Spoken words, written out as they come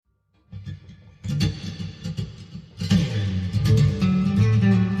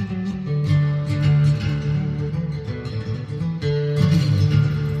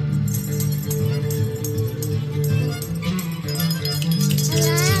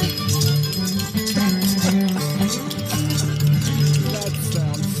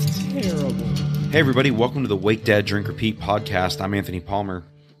Hey everybody, welcome to the Wake Dad Drink Repeat podcast. I'm Anthony Palmer.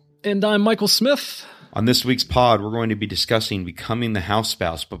 And I'm Michael Smith. On this week's pod, we're going to be discussing becoming the house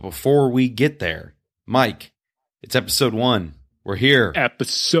spouse. But before we get there, Mike, it's episode 1. We're here.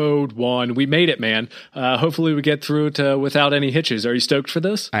 Episode 1. We made it, man. Hopefully we get through it without any hitches. Are you stoked for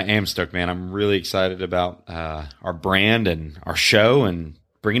this? I am stoked, man. I'm really excited about our brand and our show and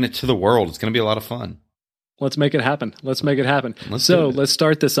bringing it to the world. It's going to be a lot of fun. Let's make it happen. Let's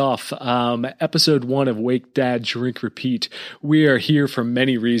start this off. Episode 1 of Wake Dad Drink Repeat. We are here for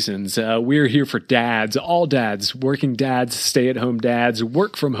many reasons. We are here for dads, all dads, working dads, stay-at-home dads,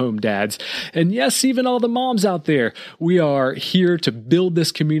 work-from-home dads, and yes, even all the moms out there. We are here to build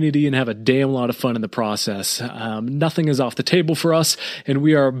this community and have a damn lot of fun in the process. Nothing is off the table for us, and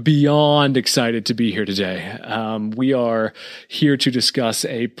we are beyond excited to be here today. We are here to discuss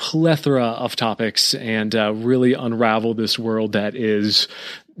a plethora of topics and really unravel this world that is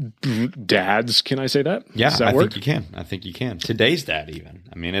dads. Can I say that? Yeah, Does that I work? think you can. I think you can. Today's dad, even.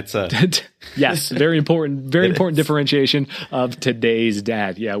 I mean, it's a yes, very important differentiation of today's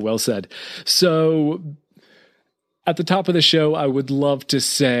dad. Yeah, well said. So, at the top of the show, I would love to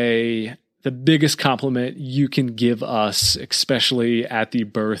say the biggest compliment you can give us, especially at the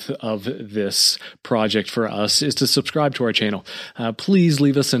birth of this project for us, is to subscribe to our channel. Please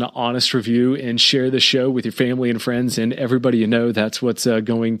leave us an honest review and share the show with your family and friends and everybody you know. That's what's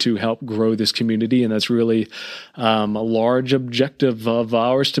going to help grow this community, and that's really a large objective of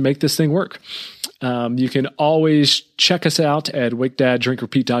ours to make this thing work. You can always check us out at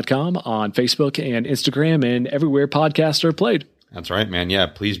wakedaddrinkrepeat.com on Facebook and Instagram and everywhere podcasts are played. That's right, man. Yeah,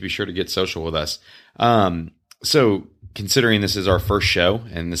 please be sure to get social with us. So considering this is our first show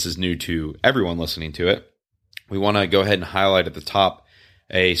and this is new to everyone listening to it, we want to go ahead and highlight at the top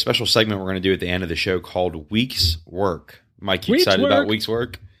a special segment we're going to do at the end of the show called Week's Work. Mike, you excited about Week's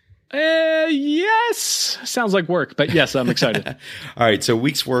Work? Yes. Sounds like work, but yes, I'm excited. All right. So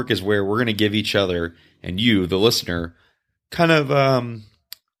Week's Work is where we're going to give each other and you, the listener, kind of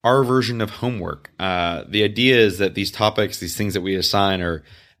our version of homework. The idea is that these topics, these things that we assign are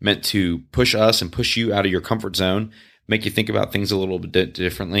meant to push us and push you out of your comfort zone, make you think about things a little bit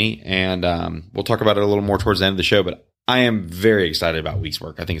differently. And we'll talk about it a little more towards the end of the show, but I am very excited about Week's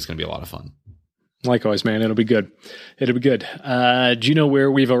Work. I think it's going to be a lot of fun. Like always, man, it'll be good. It'll be good. Do you know where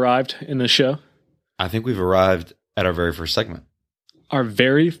we've arrived in the show? I think we've arrived at our very first segment. Our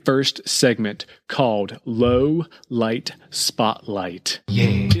very first segment called Low Light Spotlight.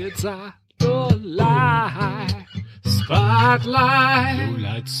 Yeah. It's a low light spotlight. Low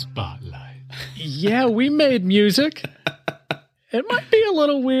light spotlight. Yeah, we made music. It might be a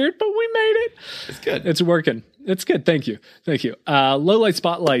little weird, but we made it. It's good. It's working. It's good. Thank you. Thank you. Low Light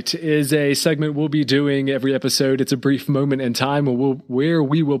Spotlight is a segment we'll be doing every episode. It's a brief moment in time where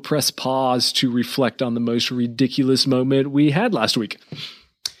we will press pause to reflect on the most ridiculous moment we had last week.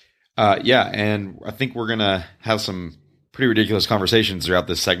 Yeah, and I think we're going to have some pretty ridiculous conversations throughout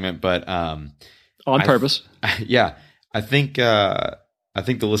this segment, but on purpose. Yeah, I think the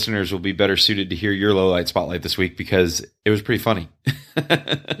listeners will be better suited to hear your Low Light Spotlight this week because it was pretty funny.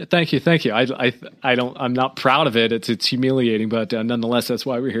 Thank you. I'm not proud of it. It's humiliating, but nonetheless, that's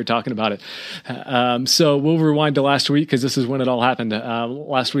why we're here talking about it. So we'll rewind to last week because this is when it all happened.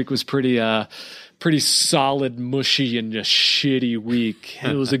 Last week was pretty solid, mushy, and just shitty week.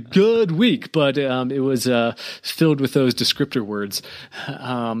 It was a good week, but it was filled with those descriptor words.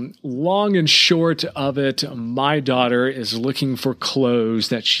 Long and short of it, my daughter is looking for clothes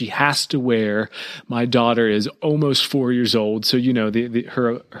that she has to wear. My daughter is almost 4 years old, so you know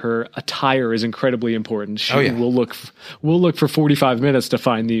her attire is incredibly important. She will look for 45 minutes to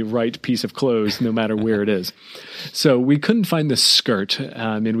find the right piece of clothes, no matter where it is. So we couldn't find the skirt,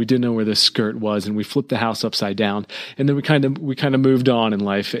 and we didn't know where the skirt was, and we flipped the house upside down. And then we kind of moved on in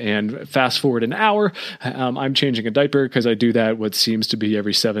life. And fast forward an hour, I'm changing a diaper because I do that what seems to be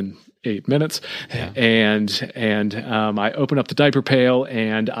every 7-8 minutes. Yeah. And I open up the diaper pail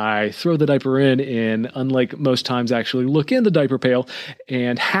and I throw the diaper in, and unlike most times, actually look in the diaper pail.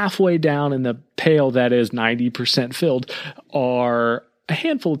 And halfway down in the pail that is 90% filled are a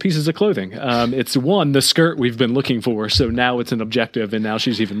handful of pieces of clothing. It's the skirt we've been looking for. So now it's an objective, and now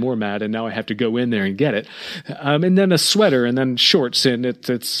she's even more mad, and now I have to go in there and get it. And then a sweater, and then shorts, and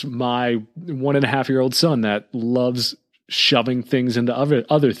it's my 1.5-year-old son that loves shoving things into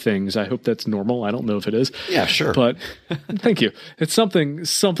other things. I hope that's normal. I don't know if it is. Yeah, sure. But thank you. It's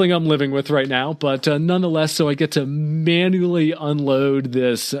something I'm living with right now. But nonetheless, so I get to manually unload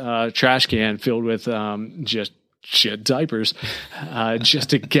this trash can filled with just shit diapers just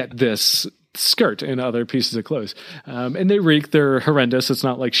to get this skirt and other pieces of clothes. And they reek. They're horrendous. It's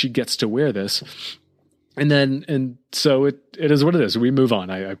not like she gets to wear this. And so it is what it is. We move on.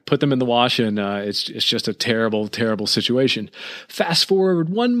 I put them in the wash, and it's just a terrible, terrible situation. Fast forward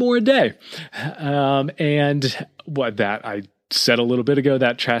one more day, and I said a little bit ago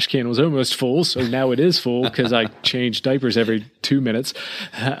that trash can was almost full, so now it is full because I change diapers every 2 minutes.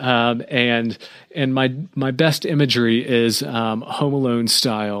 And my best imagery is Home Alone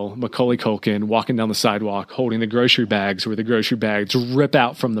style Macaulay Culkin walking down the sidewalk holding the grocery bags where the grocery bags rip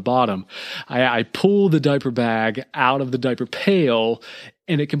out from the bottom. I pull the diaper bag out of the diaper pail,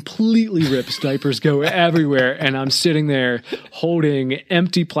 and it completely rips. Diapers go everywhere. And I'm sitting there holding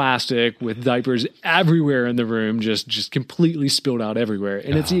empty plastic with diapers everywhere in the room, just completely spilled out everywhere.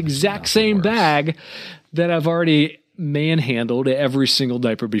 And it's the exact same bag that I've already manhandled every single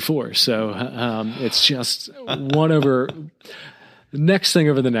diaper before. So it's just one over next thing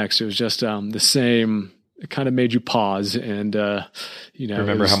over the next. It was just the same. It kind of made you pause and,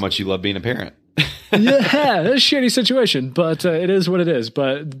 remember how much you love being a parent. Yeah, it's a shitty situation, but it is what it is.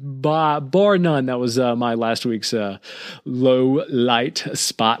 But bar none, that was my last week's low light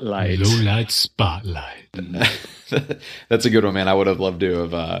spotlight. Low light spotlight. That's a good one, man. I would have loved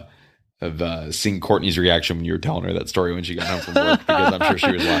to have seen Courtney's reaction when you were telling her that story when she got home from work, because I'm sure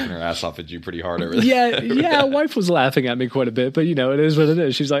she was laughing her ass off at you pretty hard over that. Yeah, wife was laughing at me quite a bit, but it is what it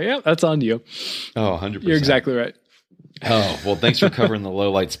is. She's like, yeah, that's on you. Oh, 100%. You're exactly right. Oh, well, thanks for covering the low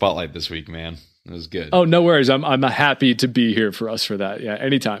light spotlight this week, man. It was good. Oh, no worries. I'm happy to be here for us for that. Yeah,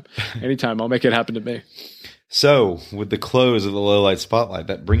 anytime. I'll make it happen to me. So, with the close of the low light spotlight,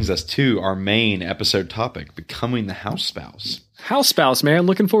 that brings us to our main episode topic, becoming the house spouse. House spouse, man.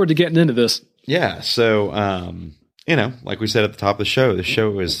 Looking forward to getting into this. Yeah. So, like we said at the top of the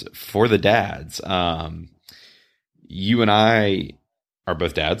show is for the dads. You and I are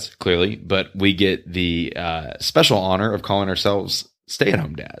both dads, clearly, but we get the special honor of calling ourselves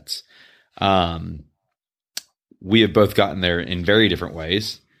stay-at-home dads. We have both gotten there in very different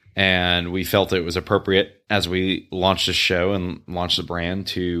ways, and we felt it was appropriate as we launched the show and launched the brand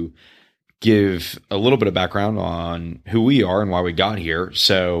to give a little bit of background on who we are and why we got here.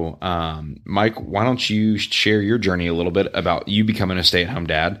 So, Mike, why don't you share your journey a little bit about you becoming a stay-at-home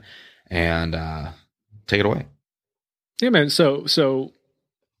dad and take it away. Yeah, man. So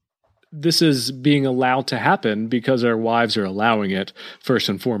this is being allowed to happen because our wives are allowing it first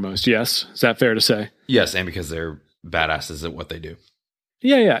and foremost. Yes. Is that fair to say? Yes. And because they're badasses at what they do.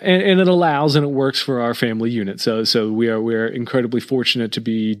 Yeah. And it allows and it works for our family unit. So we're incredibly fortunate to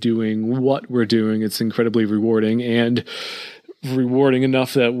be doing what we're doing. It's incredibly rewarding and rewarding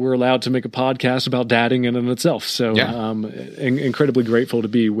enough that we're allowed to make a podcast about dadding in and of itself. So incredibly grateful to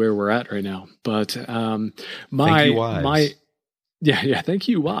be where we're at right now. But thank you, wives. Thank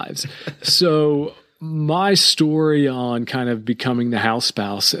you, wives. So my story on kind of becoming the house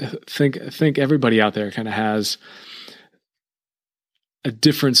spouse, I think everybody out there kind of has a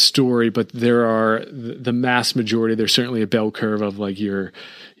different story, but there are the mass majority. There's certainly a bell curve of like your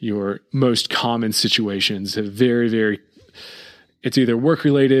most common situations. Very, very, it's either work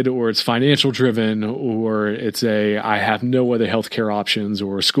related or it's financial driven, or it's I have no other healthcare options,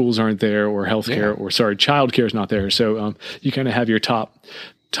 or schools aren't there, or healthcare, or childcare is not there. So you kind of have your top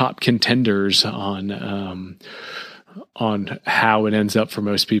contenders on how it ends up for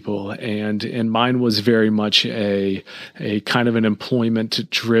most people. And mine was very much a kind of an employment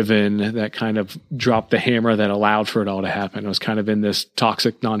driven that kind of dropped the hammer that allowed for it all to happen. I was kind of in this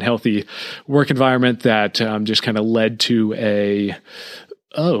toxic, non-healthy work environment that just kind of led to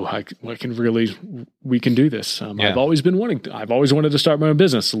we can do this. I've always wanted to start my own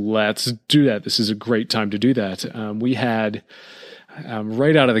business. Let's do that. This is a great time to do that. We had,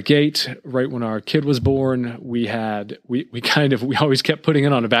 right out of the gate, right when our kid was born, we always kept putting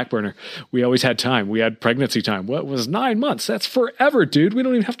it on a back burner. We always had time. We had pregnancy time. What was 9 months? That's forever, dude. We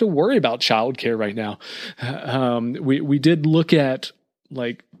don't even have to worry about childcare right now. We did look at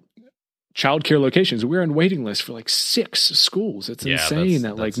like childcare locations. We were on waiting list for like 6 schools. It's insane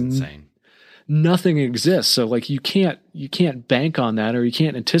that's insane. Nothing exists. So like you can't bank on that, or you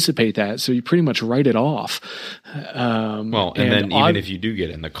can't anticipate that. So you pretty much write it off. And then even if you do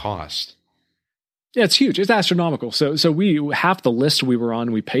get in, the cost. Yeah, it's huge. It's astronomical. So we half the list we were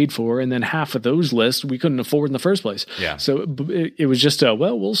on, we paid for, and then half of those lists we couldn't afford in the first place. Yeah. So it was just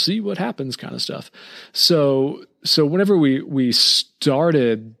we'll see what happens kind of stuff. So whenever we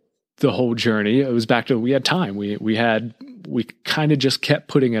started the whole journey, it was back to, we had time. We kind of just kept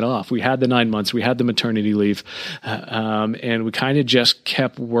putting it off. We had the 9 months, we had the maternity leave, and we kind of just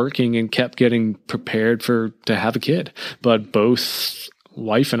kept working and kept getting prepared to have a kid. But both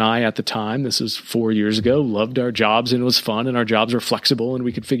wife and I at the time, this was 4 years ago, loved our jobs and it was fun and our jobs were flexible and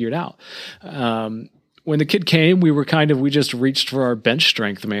we could figure it out. When the kid came, we just reached for our bench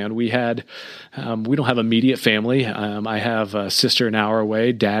strength, man. We don't have immediate family. I have a sister an hour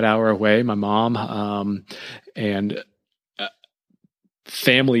away, dad hour away, my mom, and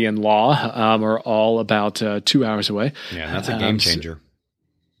family-in-law are all about 2 hours away. Yeah, that's a game changer.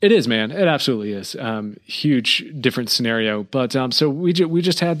 It is, man. It absolutely is. Huge different scenario. But so we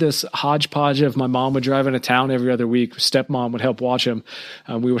just had this hodgepodge of my mom would drive into town every other week. Stepmom would help watch him.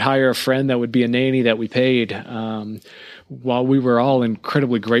 We would hire a friend that would be a nanny that we paid. While we were all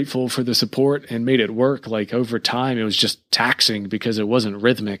incredibly grateful for the support and made it work, like over time, it was just taxing because it wasn't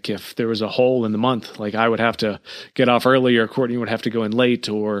rhythmic. If there was a hole in the month, like I would have to get off early or Courtney would have to go in late,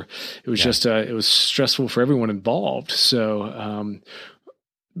 or it was just, it was stressful for everyone involved. So,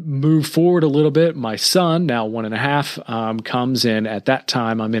 move forward a little bit. My son, now 1.5, comes in. At that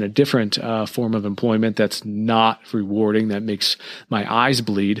time, I'm in a different form of employment that's not rewarding, that makes my eyes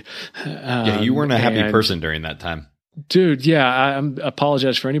bleed. Yeah, you weren't a happy person during that time. Dude, yeah, I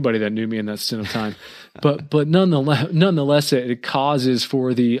apologize for anybody that knew me in that stint of time. But nonetheless, it causes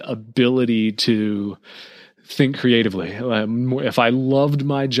for the ability to think creatively. If I loved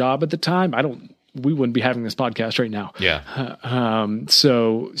my job at the time, we wouldn't be having this podcast right now. Yeah.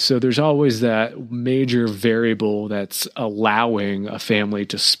 So there's always that major variable that's allowing a family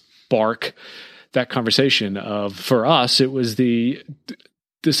to spark that conversation of, for us, it was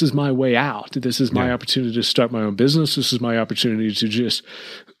this is my way out. This is my opportunity to start my own business. This is my opportunity to just,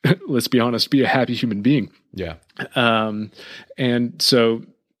 let's be honest, be a happy human being. Yeah. And so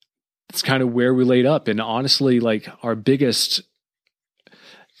it's kind of where we laid up. And honestly, like our biggest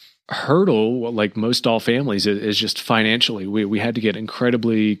hurdle, like most all families, is just financially. We had to get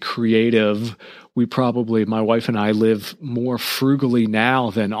incredibly creative. My wife and I live more frugally now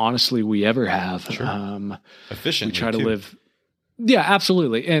than honestly we ever have. Sure. Efficient. We try to live. Yeah,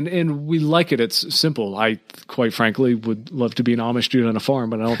 absolutely. And we like it. It's simple. I quite frankly would love to be an Amish dude on a farm,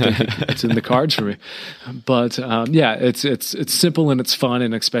 but I don't think it's in the cards for me. But yeah, it's simple and it's fun.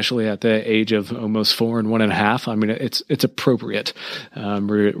 And especially at the age of almost 4 and 1.5, I mean, it's appropriate,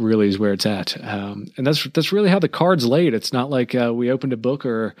 really is where it's at. And that's really how the cards laid. It's not like we opened a book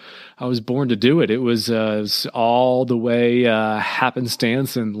or I was born to do it. It was all the way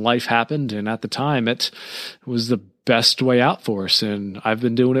happenstance and life happened. And at the time it was the best way out for us. And I've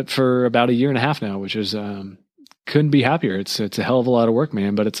been doing it for about 1.5 years now, which is, couldn't be happier. It's a hell of a lot of work,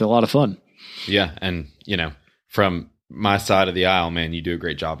 man, but it's a lot of fun. Yeah. And from my side of the aisle, man, you do a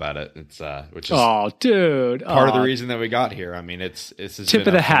great job at it. It's, which is part of the reason that we got here. I mean, it's tip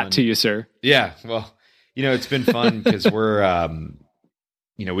of the hat to you, sir. Yeah. Well, it's been fun because we're,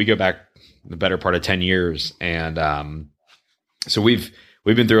 we go back the better part of 10 years. And, so we've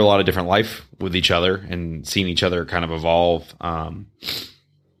been through a lot of different life with each other and seen each other kind of evolve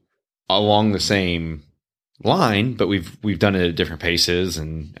along the same line, but we've done it at different paces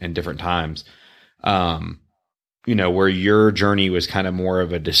and different times. Where your journey was kind of more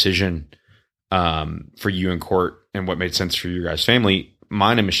of a decision for you and Court and what made sense for your guys' family.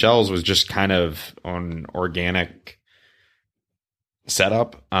 Mine and Michelle's was just kind of an organic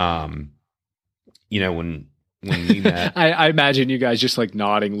setup. When we met. I imagine you guys just like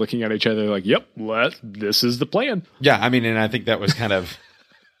nodding, looking at each other like, yep, this is the plan. Yeah. I mean, and I think that was kind of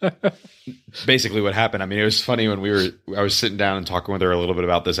basically what happened. I mean, it was funny when I was sitting down and talking with her a little bit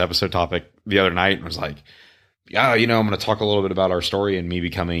about this episode topic the other night and was like, yeah, I'm going to talk a little bit about our story and me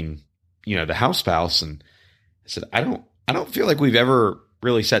becoming, the house spouse. And I said, I don't feel like we've ever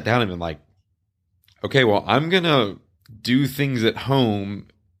really sat down and been like, okay, well, I'm going to do things at home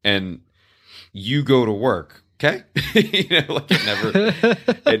and you go to work. Okay. It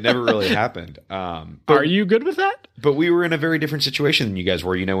never really happened. Are you good with that? But we were in a very different situation than you guys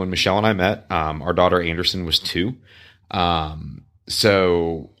were. When Michelle and I met, our daughter Anderson was 2.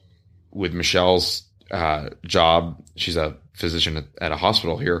 So with Michelle's job, she's a physician at a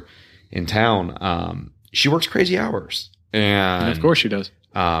hospital here in town. She works crazy hours. And of course she does.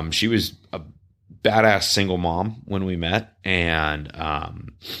 She was a badass single mom when we met. And,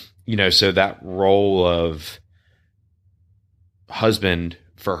 so that role of husband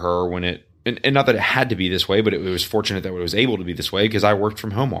for her and not that it had to be this way, but it was fortunate that it was able to be this way because I worked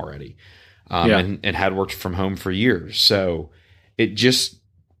from home already and had worked from home for years. So it just,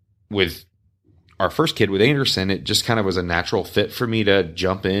 with our first kid with Anderson, it just kind of was a natural fit for me to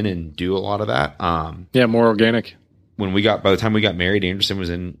jump in and do a lot of that. More organic. By the time we got married, Anderson was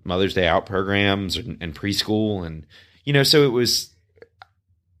in Mother's Day out programs and preschool. And, so it was,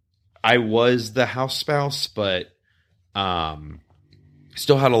 I was the house spouse, but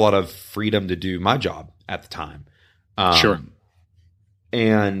still had a lot of freedom to do my job at the time. Sure.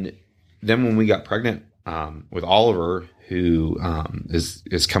 And then when we got pregnant with Oliver, who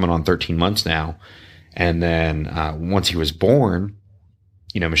is coming on 13 months now, and then once he was born,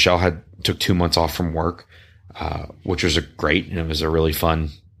 Michelle took 2 months off from work, which was great, and it was a really fun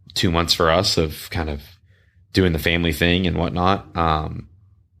 2 months for us of kind of doing the family thing and whatnot.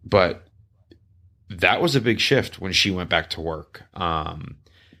 But that was a big shift when she went back to work.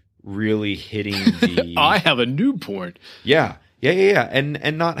 Really hitting the I have a newborn. Yeah.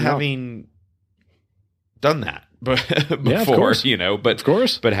 And not having done that before, but of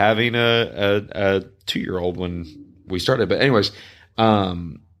course, but having a 2-year-old when we started. But anyways,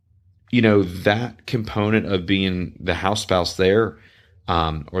 that component of being the house spouse there,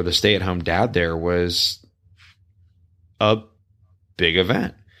 or the stay-at-home dad there, was a big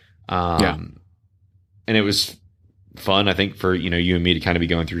event. And it was fun, I think, for, you and me to kind of be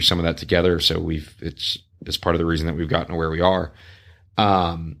going through some of that together. So it's part of the reason that we've gotten to where we are.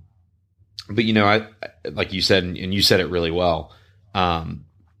 But I, like you said, and you said it really well. I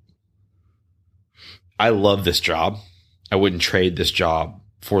love this job. I wouldn't trade this job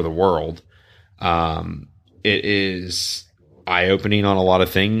for the world. It is eye-opening on a lot of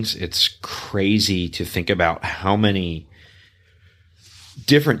things. It's crazy to think about how many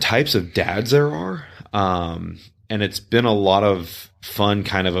different types of dads there are. And it's been a lot of fun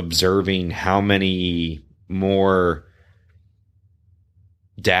kind of observing how many more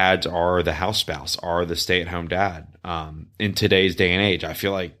dads are the house spouse, are the stay-at-home dad. In today's day and age, I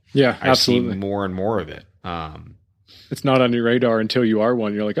feel like I see more and more of it. It's not on your radar until you are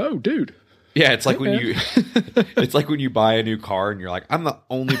one. You're like, oh, dude. Yeah, it's like it's like when you buy a new car and you're like, I'm the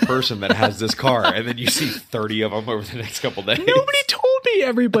only person that has this car, and then you see 30 of them over the next couple days. Nobody told me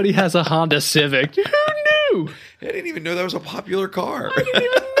everybody has a Honda Civic. Who knew? I didn't even know that was a popular car. I didn't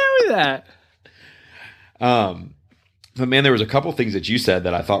even know that. But man, there was a couple things that you said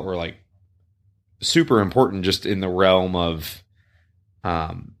that I thought were like super important, just in the realm of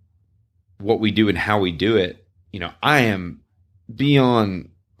what we do and how we do it. I am beyond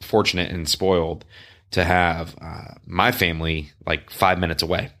fortunate and spoiled to have my family like 5 minutes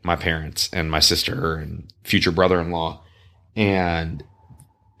away, my parents and my sister and future brother-in-law. And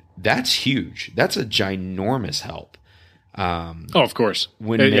that's huge. That's a ginormous help. Of course.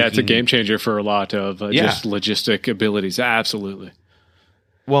 It's a game changer for a lot of just logistic abilities. Absolutely.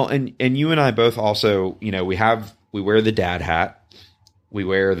 Well, and you and I both also, we wear the dad hat, we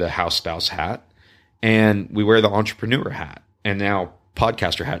wear the house spouse hat, and we wear the entrepreneur hat, and now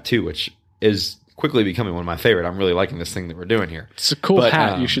podcaster hat too, which is quickly becoming one of my favorite. I'm really liking this thing that we're doing here. It's a cool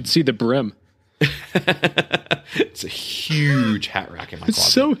hat. You should see the brim. It's a huge hat rack in my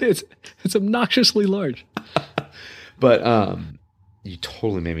closet. It's obnoxiously large. But you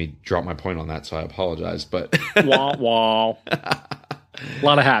totally made me drop my point on that, so I apologize. But wah wah, a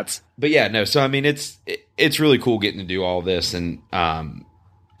lot of hats. But yeah, no. So I mean, it's really cool getting to do all this, and I'm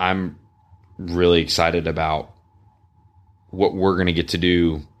really excited about what we're going to get to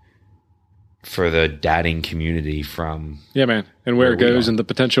do for the dadding community from man, and where it goes and the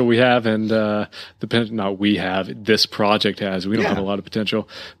potential we have, and this project has. We don't have a lot of potential,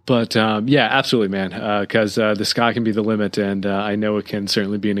 but absolutely, man, because the sky can be the limit, and I know it can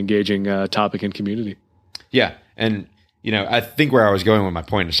certainly be an engaging topic in community. Yeah, and I think where I was going with my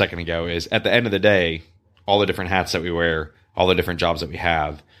point a second ago is, at the end of the day, all the different hats that we wear, all the different jobs that we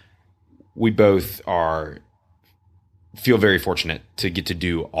have, we both feel very fortunate to get to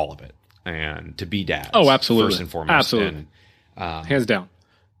do all of it and to be dads. Oh, absolutely. First and foremost. Absolutely. And, hands down.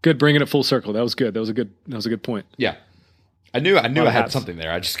 Good. Bringing it full circle. That was good. That was a good point. Yeah. I knew I had something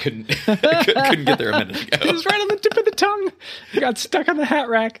there. I just couldn't get there a minute ago. It was right on the tip of the tongue. It got stuck on the hat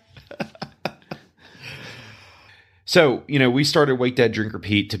rack. So, we started Wake Dad Drink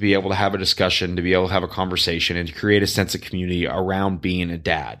Repeat to be able to have a discussion, to be able to have a conversation, and to create a sense of community around being a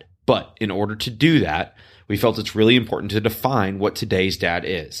dad. But in order to do that, we felt it's really important to define what today's dad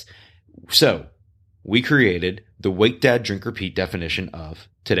is. So we created the Wake Dad Drink Repeat definition of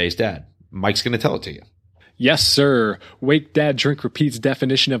today's dad. Mike's going to tell it to you. Yes, sir. Wake Dad Drink Repeat's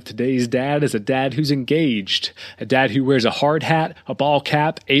definition of today's dad is a dad who's engaged. A dad who wears a hard hat, a ball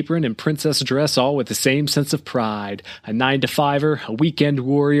cap, apron, and princess dress, all with the same sense of pride. A 9-to-5er, a weekend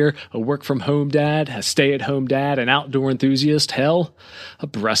warrior, a work-from-home dad, a stay-at-home dad, an outdoor enthusiast, hell, a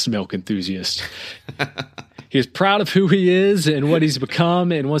breast milk enthusiast. He is proud of who he is and what he's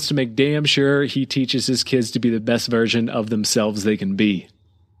become, and wants to make damn sure he teaches his kids to be the best version of themselves they can be.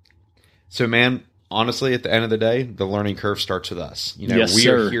 So, man, honestly, at the end of the day, the learning curve starts with us. Yes, we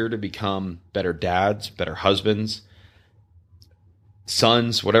sir. are here to become better dads, better husbands,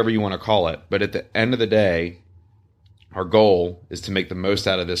 sons, whatever you want to call it. But at the end of the day, our goal is to make the most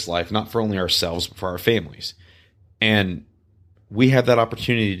out of this life, not for only ourselves, but for our families. And we have that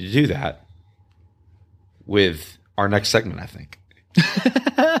opportunity to do that with our next segment, I think.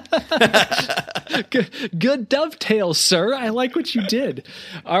 Good dovetail, sir. I like what you did.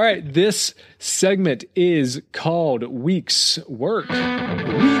 All right. This segment is called Week's Work.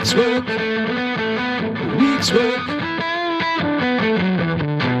 Week's work. Week's work.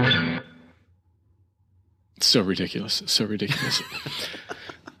 So ridiculous. So ridiculous.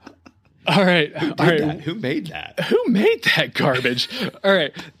 All right. All right. Who made that? Who made that garbage? All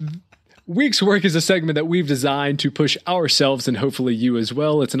right. Week's Work is a segment that we've designed to push ourselves and hopefully you as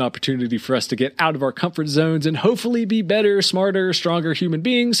well. It's an opportunity for us to get out of our comfort zones and hopefully be better, smarter, stronger human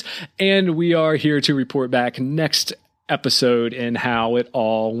beings. And we are here to report back next episode and how it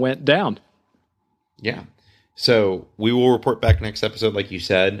all went down. Yeah. So we will report back next episode, like you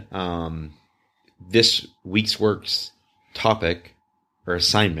said. This week's work's topic or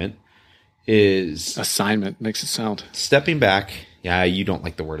assignment is Assignment makes it sound. stepping back. Yeah, you don't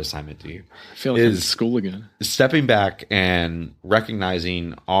like the word assignment, do you? I feel like I'm in school again. Stepping back and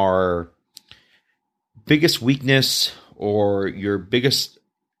recognizing our biggest weakness or your biggest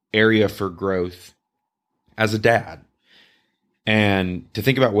area for growth as a dad, and to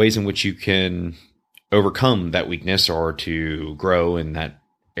think about ways in which you can overcome that weakness or to grow in that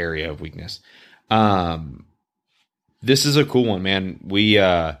area of weakness. This is a cool one, man. We,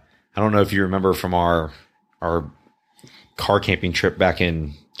 I don't know if you remember from our car camping trip back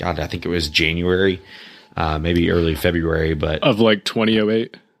in, God, I think it was January, maybe early February, but Of like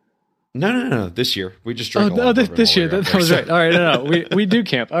 2008. no. This year we just drank. This year. That was right. All right. No. We do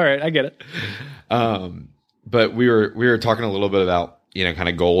camp. All right. I get it. But we were talking a little bit about, kind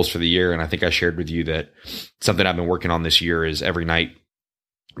of goals for the year. And I think I shared with you that something I've been working on this year is every night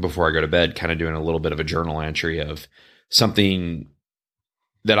before I go to bed, kind of doing a little bit of a journal entry of something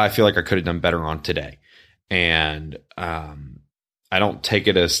that I feel like I could have done better on today. And I don't take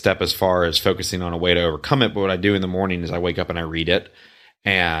it a step as far as focusing on a way to overcome it. But what I do in the morning is I wake up and I read it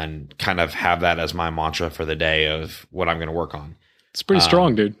and kind of have that as my mantra for the day of what I'm going to work on. It's pretty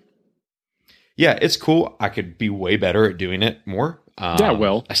strong, dude. Yeah, it's cool. I could be way better at doing it more.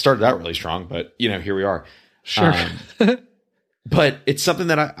 Well. I started out really strong, but here we are. Sure. But it's something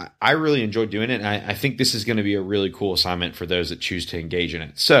that I really enjoy doing it. And I think this is going to be a really cool assignment for those that choose to engage in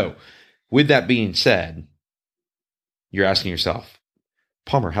it. So with that being said, you're asking yourself,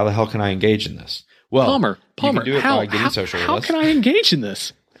 Palmer, how the hell can I engage in this? Well, Palmer, you can do it by getting social with us. How can I engage in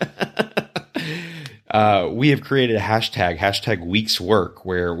this? We have created a hashtag Week's Work,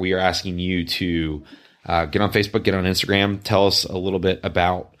 where we are asking you to get on Facebook, get on Instagram, tell us a little bit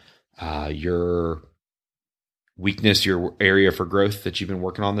about your weakness, your area for growth that you've been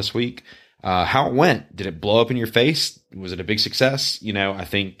working on this week, how it went. Did it blow up in your face? Was it a big success? I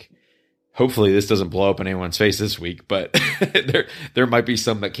think hopefully this doesn't blow up in anyone's face this week, but there might be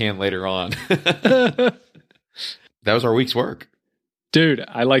some that can later on. That was our week's work. Dude,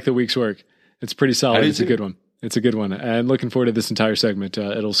 I like the week's work. It's pretty solid. It's too. a good one. It's a good one. And looking forward to this entire segment.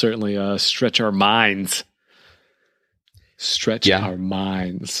 It'll certainly stretch our minds. Our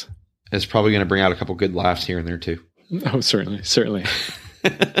minds. It's probably going to bring out a couple good laughs here and there too. Oh, certainly.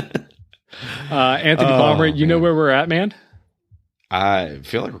 Anthony Palmer, you know where we're at, man? I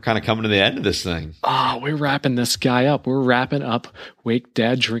feel like we're kind of coming to the end of this thing. Oh, we're wrapping this guy up. We're wrapping up Wake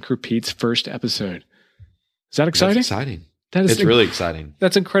Dad Drink Repeat's first episode. Is that exciting? That's exciting. It's really exciting.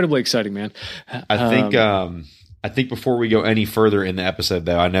 That's incredibly exciting, man. I think before we go any further in the episode,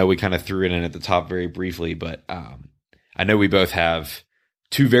 though, I know we kind of threw it in at the top very briefly, but I know we both have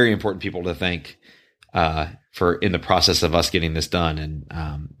two very important people to thank for in the process of us getting this done.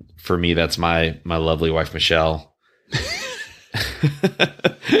 And for me, that's my lovely wife, Michelle.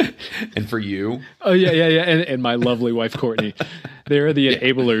 And for you. Oh, yeah. And my lovely wife, Courtney. They're the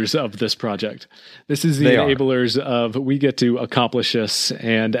enablers of this project. This is the enablers of we get to accomplish this.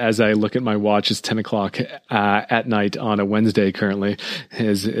 And as I look at my watch, it's 10 o'clock at night on a Wednesday currently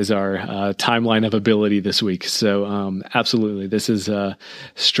is our timeline of ability this week. So absolutely, this is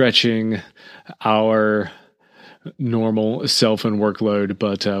stretching our normal self and workload,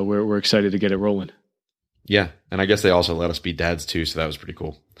 but we're excited to get it rolling. Yeah, and I guess they also let us be dads too, so that was pretty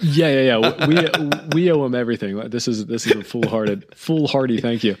cool. Yeah. We owe them everything. This is a foolhardy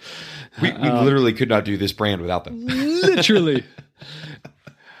thank you. We literally could not do this brand without them. Literally.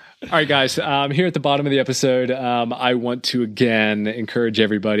 right, guys, here at the bottom of the episode, I want to again encourage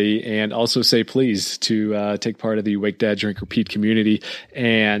everybody and also say please to take part of the Wake Dad Drink Repeat community.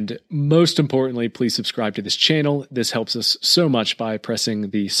 And most importantly, please subscribe to this channel. This helps us so much by pressing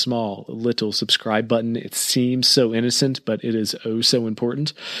the small little subscribe button. It seems so innocent, but it is oh so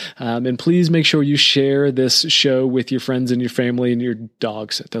important. And please make sure you share this show with your friends and your family and your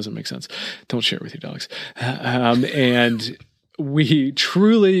dogs. It doesn't make sense. Don't share it with your dogs. And we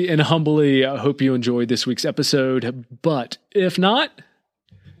truly and humbly hope you enjoyed this week's episode. But if not,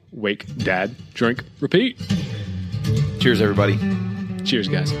 Wake Dad Drink Repeat. Cheers, everybody. Cheers,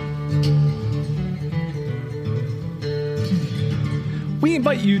 guys. We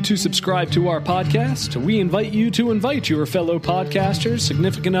invite you to subscribe to our podcast. We invite you to invite your fellow podcasters,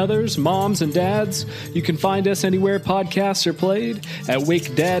 significant others, moms and dads. You can find us anywhere podcasts are played, at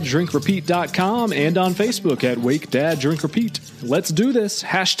wakedaddrinkrepeat.com and on Facebook at Wake Dad Drink Repeat. Let's do this.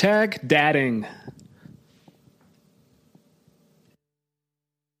 #dadding.